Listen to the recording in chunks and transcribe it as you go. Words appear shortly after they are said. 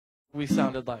we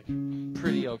sounded like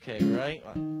pretty okay, right?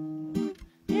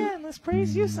 Yeah, Miss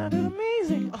Praise, you sounded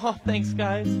amazing. Oh, thanks,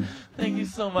 guys. Thank you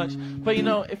so much. But, you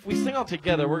know, if we sing all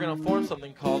together, we're going to form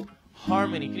something called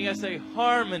harmony. Can you guys say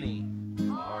harmony?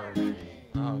 Harmony.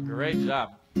 Oh, great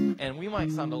job. And we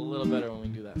might sound a little better when we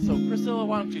do that. So, Priscilla,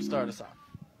 why don't you start us off?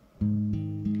 The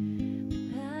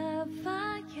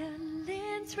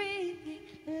violins ringing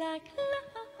like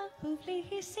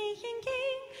lovely singing.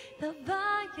 The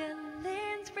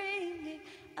violins ringing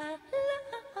a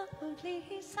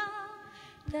lovely song.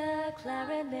 The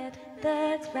clarinet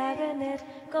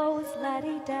goes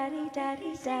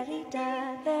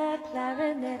la-dee-da-dee-da-dee-da-dee-da. The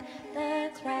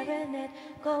clarinet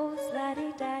goes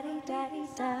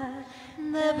la-dee-da-dee-da-dee-da.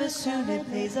 The bassoon, it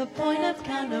plays a point of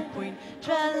counterpoint.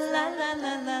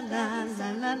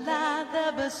 Tra-la-la-la-la-la-la-la-la.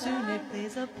 The bassoon, it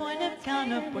plays a point of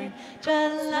counterpoint.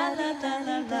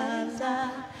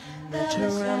 Tra-la-la-la-la-la-la. The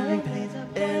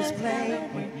trumpet is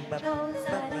playing. The trumpet is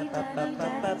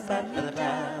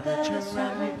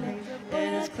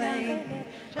playing.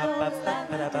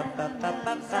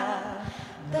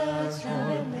 The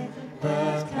trumpet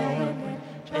is playing.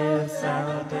 It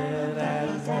sounded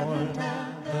as horn.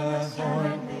 The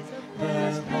horn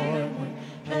is playing.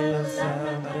 It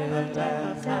sounded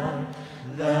as horn.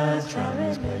 The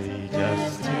trumpets play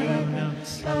just two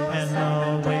notes, and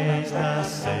always the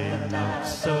same note.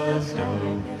 So,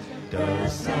 do,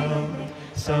 so,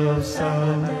 so, so,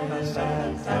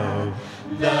 so, so.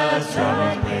 The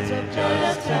trumpets play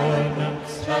just two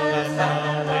notes, and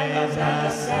always the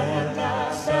same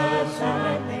note. So,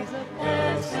 silent,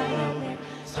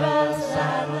 so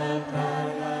silent,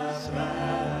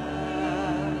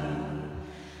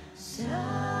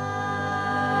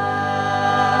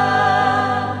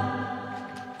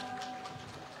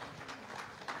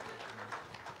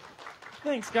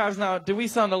 Thanks, guys. Now, do we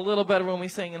sound a little better when we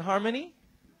sing in harmony?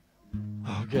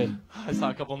 Oh, good. I saw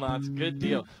a couple nods. Good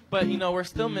deal. But, you know, we're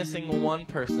still missing one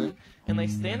person, and they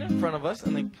stand in front of us,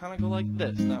 and they kind of go like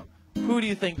this. Now, who do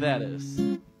you think that is?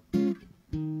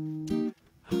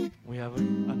 We have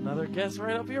another guest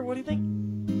right up here. What do you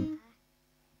think?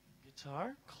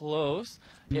 Guitar? Close.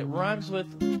 It rhymes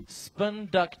with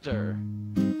spunductor.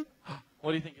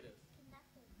 What do you think it is?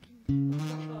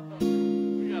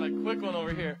 We got a quick one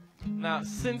over here. Now,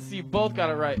 since you both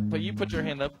got it right, but you put your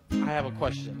hand up, I have a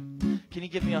question. Can you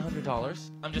give me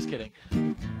 $100? I'm just kidding.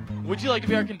 Would you like to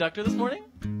be our conductor this morning?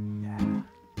 Yeah.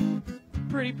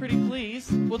 Pretty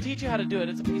please. We'll teach you how to do it.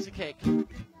 It's a piece of cake.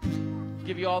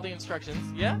 Give you all the instructions.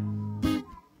 Yeah?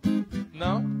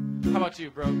 No? How about you,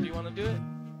 bro? Do you want to do it?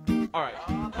 All right.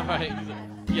 All right.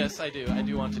 Yes, I do. I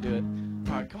do want to do it.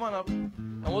 All right, come on up.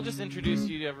 And we'll just introduce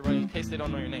you to everybody in case they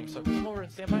don't know your name. So come over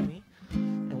and stand by me.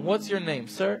 And what's your name,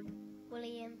 sir?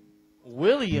 William.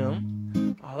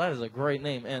 William? Oh, that is a great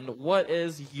name. And what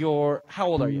is your... How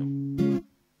old are you?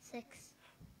 6.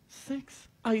 6?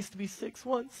 I used to be 6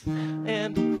 once.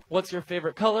 And what's your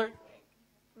favorite color?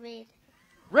 Red.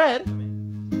 Red?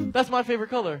 That's my favorite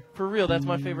color. For real, that's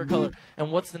my favorite color.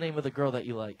 And what's the name of the girl that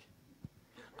you like?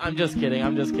 I'm just kidding.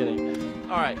 I'm just kidding.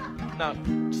 All right. Now,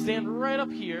 stand right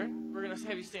up here. We're going to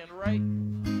have you stand right.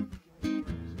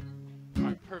 All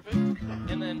right, perfect.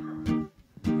 And then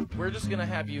we're just going to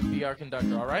have you be our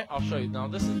conductor, all right? I'll show you. Now,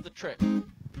 this is the trick.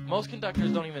 Most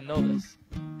conductors don't even know this.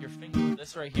 Your finger,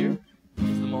 this right here,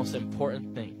 is the most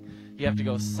important thing. You have to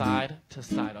go side to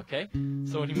side, okay?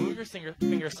 So when you move your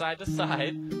finger side to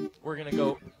side, we're gonna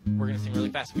sing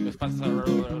really fast. If you go fast,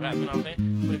 really fast, you know what I'm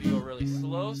saying? But if you go really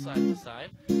slow side to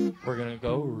side, we're gonna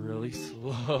go really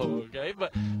slow, okay?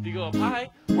 But if you go up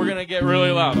high, we're gonna get really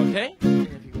loud, okay? And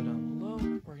if you go down low,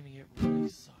 we're gonna get really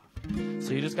soft.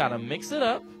 So you just gotta mix it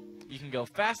up. You can go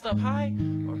fast up high,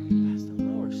 or fast up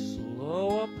low, or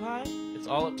slow up high. It's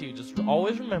all up to you. Just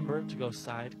always remember to go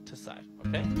side to side,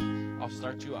 okay? I'll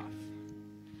start you off.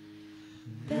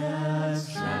 The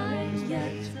trumpet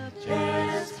is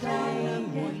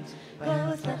playing,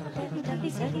 goes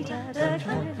la-da-dee-da-dee-da-dee-da. The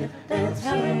trumpet is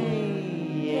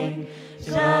swinging,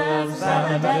 goes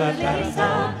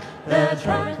la-da-dee-da-dee-da. The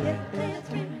trumpet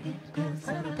is ringing, goes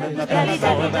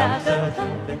la-da-dee-da-dee-da. The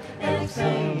trumpet is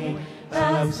swinging,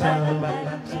 goes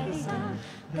la-da-dee-da-dee-da.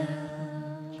 The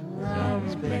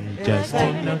trumpet just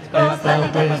two notes, but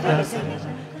always the same.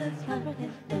 The trumpet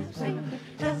is swinging.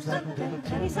 The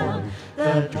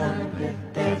trumpet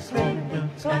is ringing,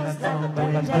 swings the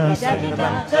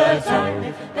da-da-dee-da-dee-da. The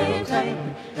trumpet is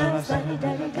ringing, swings the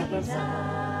da-da-dee-da-dee-da.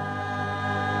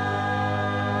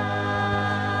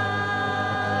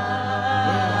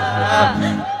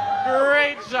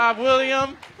 Great job,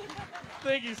 William.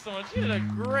 Thank you so much. You did a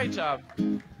great job.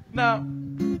 Now,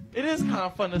 it is kind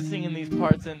of fun to sing in these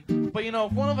parts, but you know,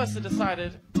 if one of us had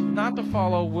decided not to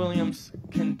follow William's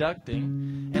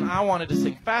conducting, and I wanted to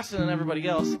sing faster than everybody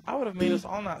else, I would have made us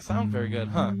all not sound very good,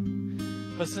 huh?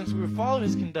 But since we followed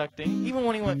his conducting, even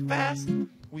when he went fast,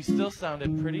 we still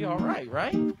sounded pretty alright,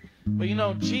 right? But you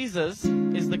know, Jesus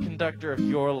is the conductor of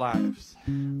your lives.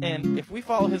 And if we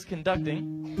follow his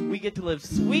conducting, we get to live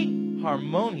sweet,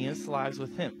 harmonious lives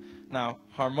with him. Now,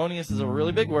 harmonious is a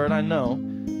really big word, I know,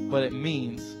 but it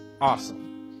means awesome.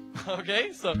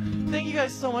 Okay, so thank you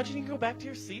guys so much, and you can go back to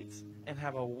your seats and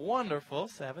have a wonderful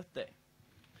Sabbath day.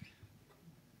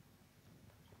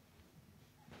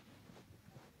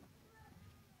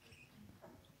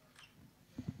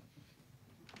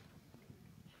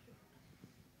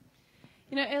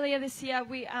 You know, earlier this year,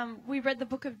 we read the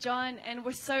book of John, and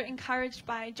we're so encouraged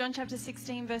by John chapter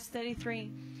 16, verse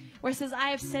 33, where it says, I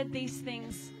have said these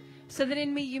things, so that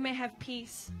in me you may have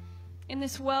peace. In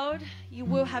this world, you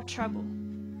will have trouble,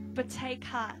 but take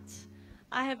heart.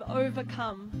 I have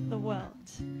overcome the world.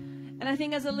 And I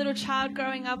think as a little child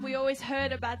growing up, we always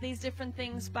heard about these different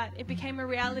things, but it became a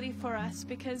reality for us,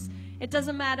 because it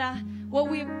doesn't matter what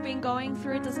we've been going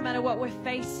through, it doesn't matter what we're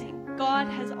facing. God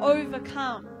has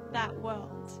overcome that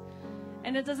world.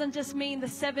 And it doesn't just mean the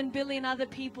 7 billion other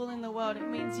people in the world. It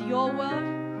means your world,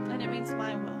 and it means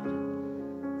my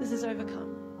world. This is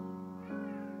overcome.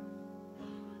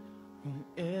 Who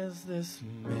is this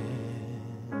man?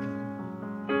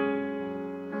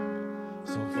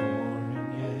 So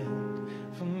foreign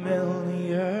yet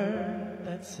familiar,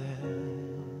 that said,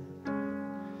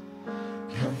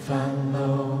 come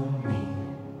follow me.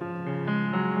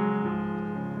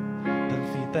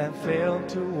 That failed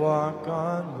to walk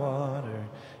on water,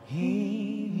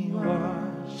 he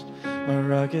washed my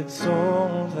rugged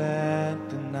soul that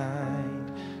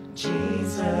denied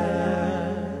Jesus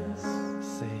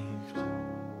saved.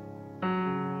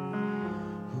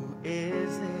 Who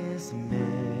is this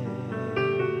man?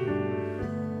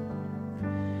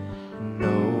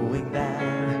 Knowing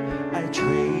that I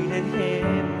traded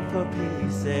him for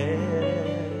pieces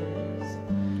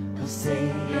of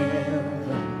silver,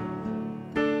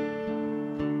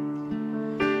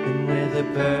 with a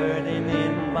burden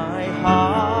in my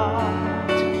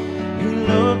heart, you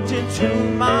looked into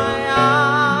my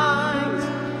eyes,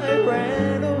 I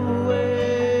ran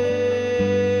away,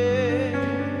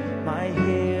 my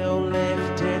heel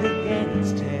lifted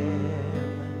against him,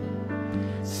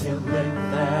 sealed with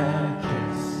a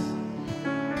kiss.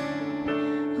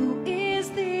 Who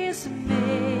is this man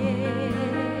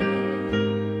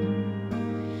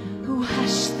who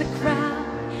hushed the crowd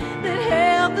that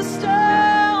held the storm?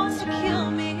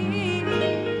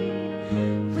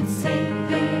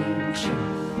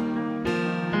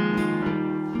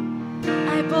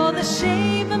 The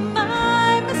shame of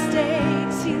my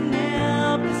mistakes, he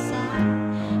knelt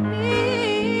beside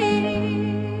me,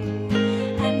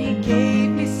 and he gave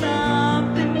me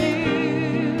something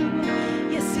new.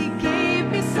 Yes, he gave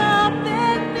me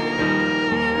something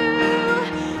new.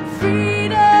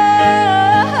 Freedom.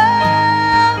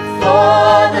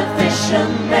 For the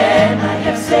fisherman I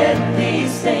have said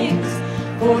these things,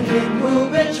 for him who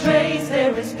betrays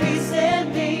there is peace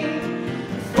in me.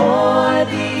 For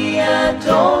the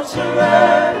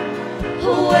adulterer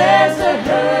who wears a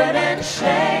hurt and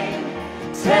shame,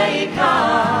 take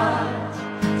heart,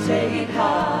 take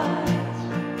heart.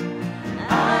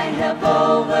 I have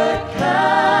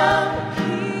overcome.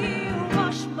 He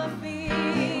washed my feet,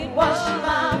 he washed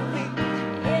my feet,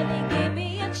 and he gave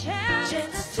me a chance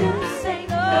to say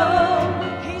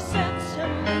no. He said to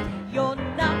me, you're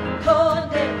not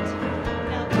condemned.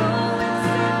 Now go and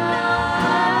sin now.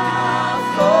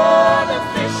 For the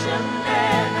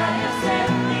fisherman I have said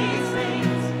these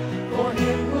things, for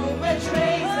him who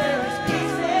betrays there is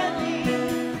peace in me.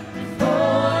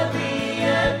 For the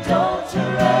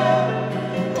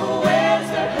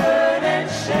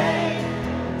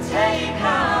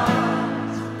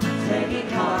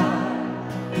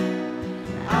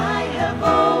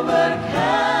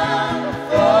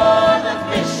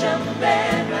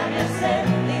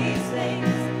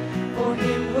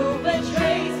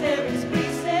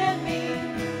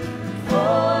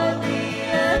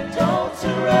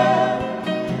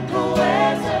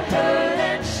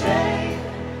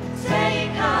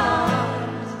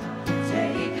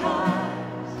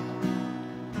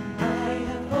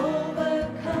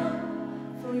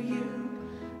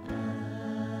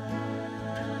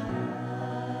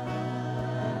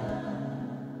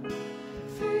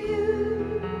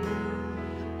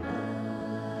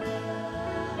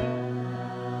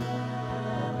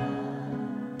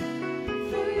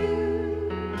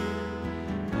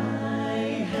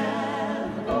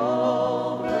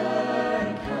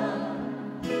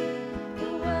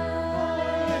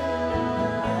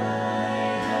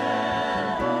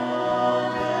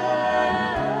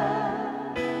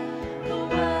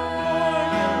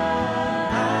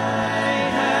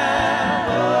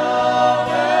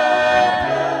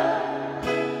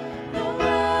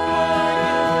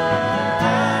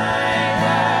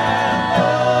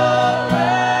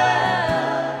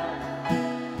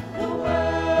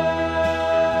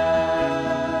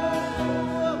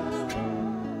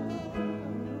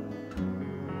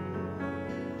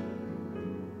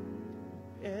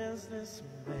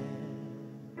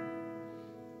businessman.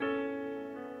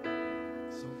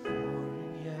 So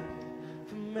foreign yet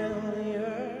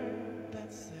familiar,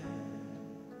 that said,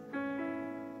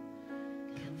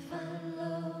 Can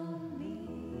follow me.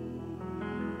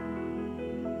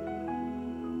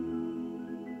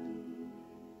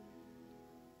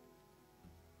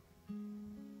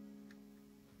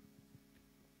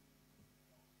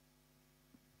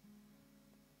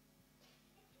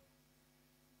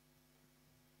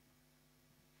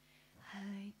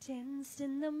 I danced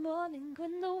in the morning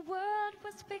when the world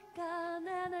was begun,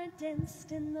 and I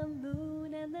danced in the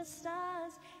moon and the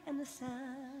stars and the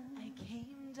sun. I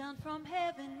came down from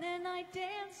heaven and I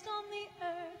danced on the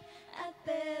earth. At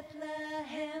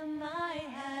Bethlehem I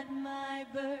had my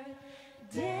birth.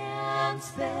 Dance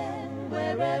then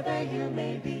wherever you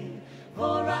may be,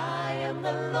 for I am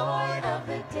the Lord of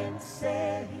the dance,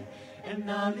 said he,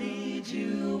 and I'll lead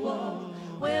you all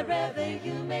wherever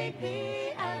you may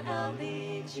be, and I'll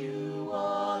lead you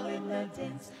all in the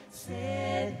dance,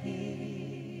 said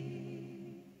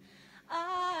he.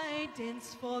 I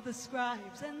danced for the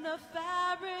scribes and the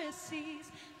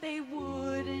Pharisees. They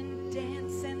wouldn't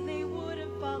dance and they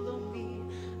wouldn't follow me.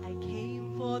 I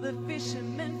came for the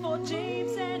fishermen, for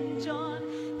James and John.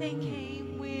 They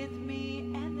came with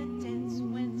me and the dance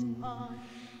went on.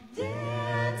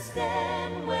 Dance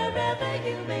then wherever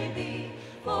you may be,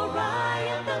 for I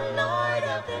am the Lord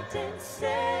of the dance,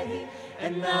 said he,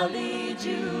 and I'll lead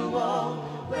you all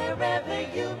wherever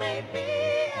you may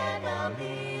be, and I'll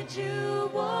lead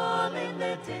you all in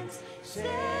the dance,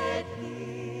 said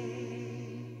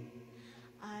he.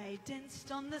 I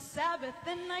danced on the Sabbath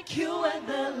and I you and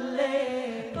the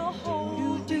lamb. The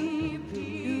whole deep,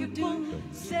 deep one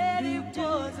said it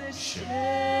was a shame.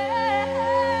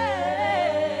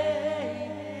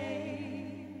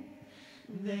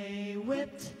 They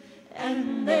whipped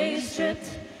and they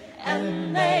stripped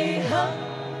and they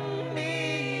hung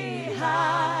me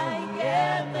high,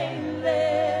 and they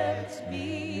left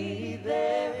me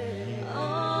there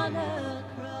on a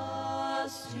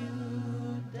cross to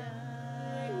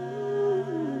die.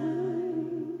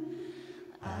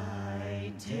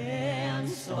 I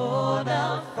danced on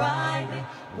a Friday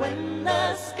when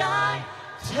the sky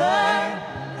turned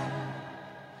black.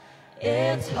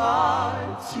 It's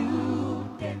hard to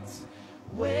dance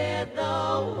with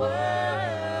the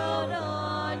world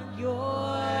on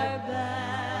your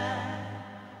back.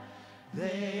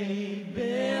 They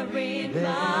buried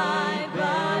my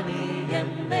body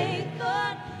and they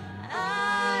thought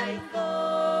I had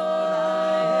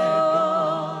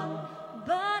gone.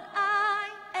 But I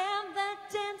am the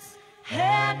dance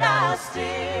and I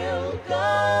still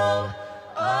go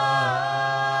on.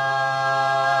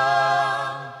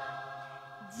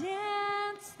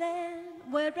 Dance then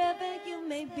wherever you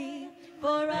may be,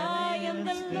 for I am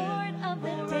the Lord of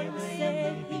the dance,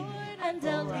 said he, and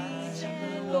I'll lead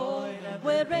you all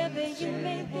wherever you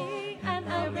may be, and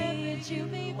I'll lead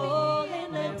you all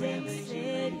in the dance,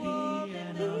 said he.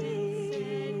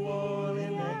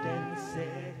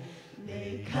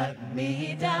 They cut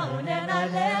me down and I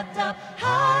leapt up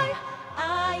high.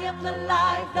 I am the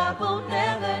life that will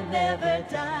never, never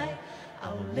die.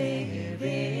 I'll live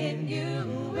in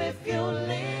you if you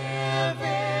live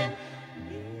in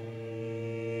me.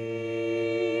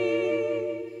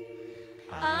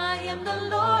 I am the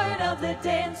Lord of the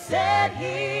dance, said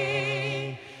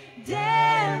he.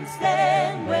 Dance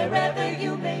then wherever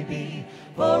you may be,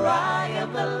 for I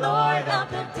am the Lord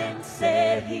of the dance,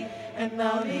 said he, and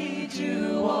I'll lead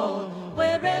you all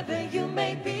wherever you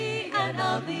may be, and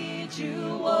I'll lead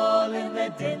you all in the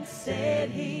dance, said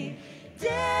he.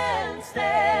 Dance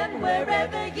then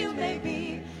wherever you may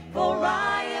be, for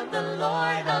I am the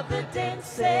Lord of the dance,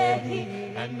 said he,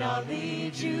 and I'll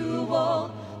lead you all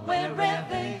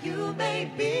wherever you may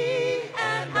be,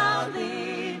 and I'll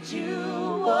lead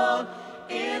you all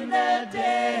in the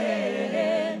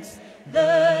dance,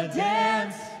 the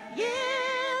dance, in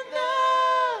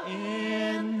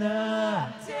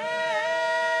the dance.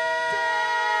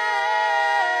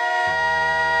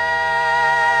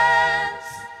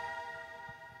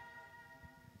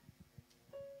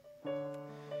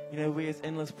 You know, we as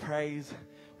Endless Praise,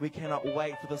 we cannot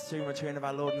wait for the soon return of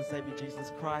our Lord and Savior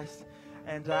Jesus Christ.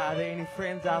 And are there any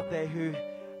friends out there who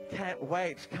can't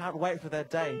wait for that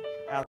day?